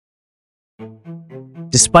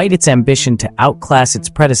Despite its ambition to outclass its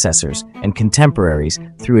predecessors and contemporaries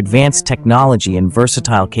through advanced technology and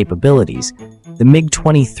versatile capabilities, the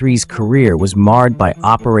MiG-23's career was marred by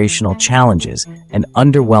operational challenges and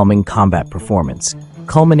underwhelming combat performance,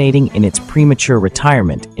 culminating in its premature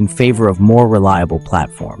retirement in favor of more reliable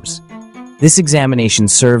platforms. This examination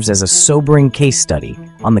serves as a sobering case study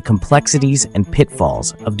on the complexities and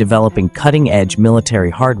pitfalls of developing cutting-edge military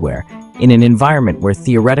hardware in an environment where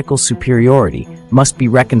theoretical superiority must be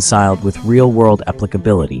reconciled with real-world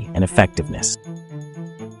applicability and effectiveness.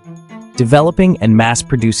 Developing and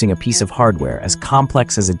mass-producing a piece of hardware as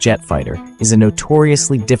complex as a jet fighter is a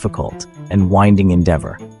notoriously difficult and winding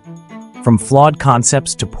endeavor. From flawed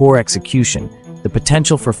concepts to poor execution, the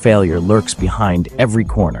potential for failure lurks behind every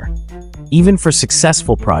corner. Even for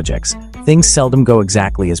successful projects, things seldom go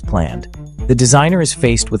exactly as planned. The designer is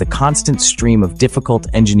faced with a constant stream of difficult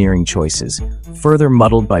engineering choices, further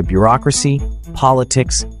muddled by bureaucracy,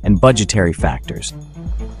 politics, and budgetary factors.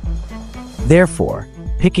 Therefore,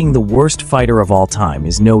 picking the worst fighter of all time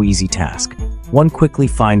is no easy task. One quickly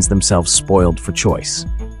finds themselves spoiled for choice.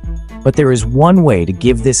 But there is one way to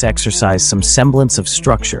give this exercise some semblance of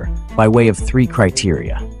structure by way of 3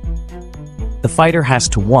 criteria. The fighter has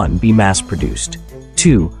to 1. Be mass-produced,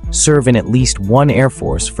 2. Serve in at least one Air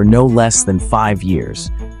Force for no less than 5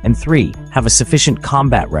 years, and 3. Have a sufficient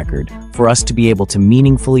combat record for us to be able to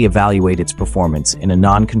meaningfully evaluate its performance in a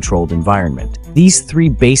non-controlled environment. These 3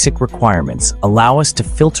 basic requirements allow us to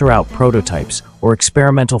filter out prototypes or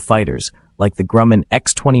experimental fighters like the Grumman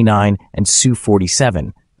X-29 and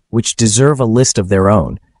Su-47, which deserve a list of their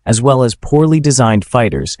own, as well as poorly designed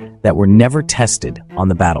fighters that were never tested on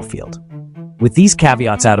the battlefield. With these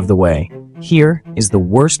caveats out of the way, here is the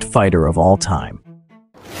worst fighter of all time.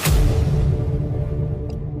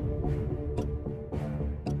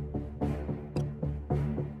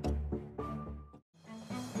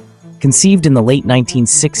 Conceived in the late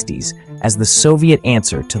 1960s as the Soviet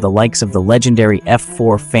answer to the likes of the legendary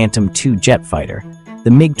F-4 Phantom II jet fighter,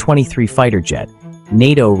 the MiG-23 fighter jet,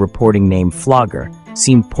 NATO reporting name Flogger,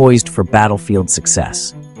 seemed poised for battlefield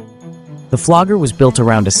success. The Flogger was built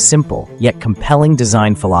around a simple yet compelling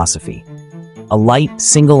design philosophy: a light,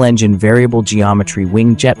 single-engine variable geometry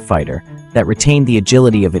wing jet fighter that retained the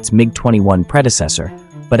agility of its MiG-21 predecessor,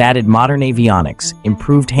 but added modern avionics,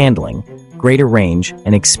 improved handling, greater range,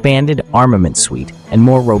 an expanded armament suite, and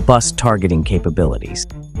more robust targeting capabilities.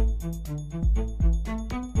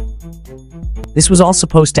 This was all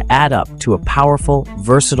supposed to add up to a powerful,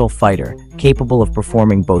 versatile fighter capable of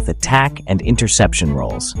performing both attack and interception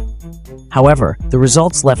roles. However, the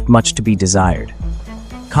results left much to be desired.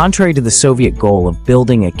 Contrary to the Soviet goal of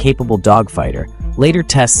building a capable dogfighter, later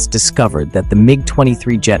tests discovered that the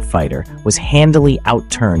MiG-23 jet fighter was handily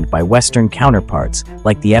outturned by Western counterparts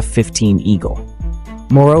like the F-15 Eagle.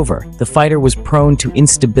 Moreover, the fighter was prone to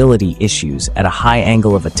instability issues at a high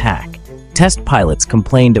angle of attack. Test pilots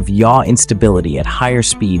complained of yaw instability at higher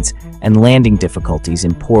speeds and landing difficulties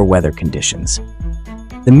in poor weather conditions.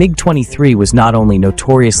 The MiG-23 was not only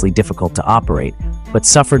notoriously difficult to operate, but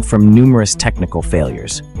suffered from numerous technical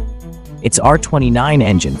failures. Its R-29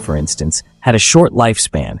 engine, for instance, had a short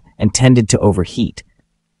lifespan and tended to overheat,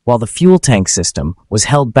 while the fuel tank system was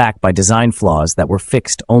held back by design flaws that were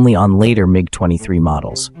fixed only on later MiG-23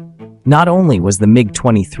 models. Not only was the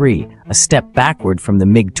MiG-23 a step backward from the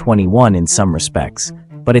MiG-21 in some respects,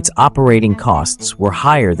 but its operating costs were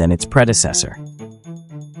higher than its predecessor.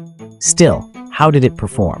 Still, how did it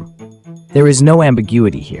perform? There is no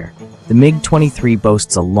ambiguity here. The MiG-23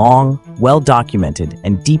 boasts a long, well-documented,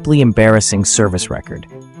 and deeply embarrassing service record.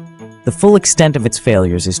 The full extent of its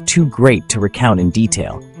failures is too great to recount in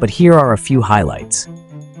detail, but here are a few highlights.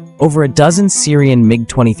 Over a dozen Syrian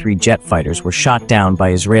MiG-23 jet fighters were shot down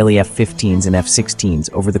by Israeli F-15s and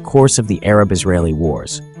F-16s over the course of the Arab-Israeli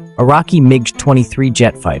wars. Iraqi MiG-23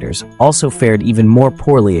 jet fighters also fared even more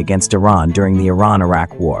poorly against Iran during the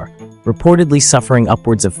Iran-Iraq War, reportedly suffering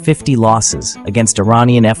upwards of 50 losses against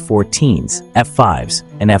Iranian F-14s, F-5s,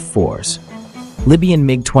 and F-4s. Libyan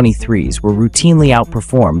MiG-23s were routinely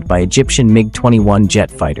outperformed by Egyptian MiG-21 jet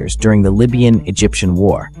fighters during the Libyan-Egyptian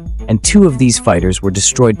War, and 2 of these fighters were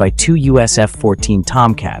destroyed by 2 US F-14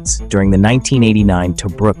 Tomcats during the 1989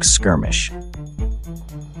 Tobruk skirmish.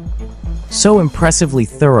 So impressively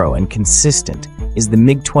thorough and consistent is the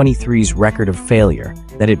MiG-23's record of failure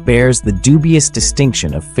that it bears the dubious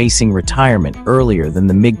distinction of facing retirement earlier than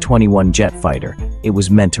the MiG-21 jet fighter it was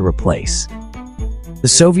meant to replace. The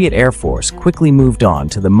Soviet Air Force quickly moved on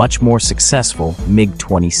to the much more successful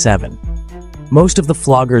MiG-27. Most of the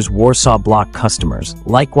Flogger's Warsaw Bloc customers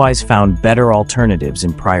likewise found better alternatives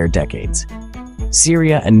in prior decades.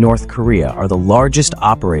 Syria and North Korea are the largest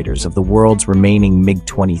operators of the world's remaining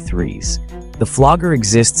MiG-23s. The Flogger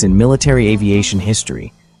exists in military aviation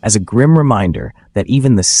history as a grim reminder that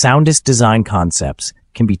even the soundest design concepts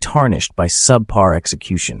can be tarnished by subpar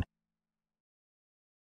execution.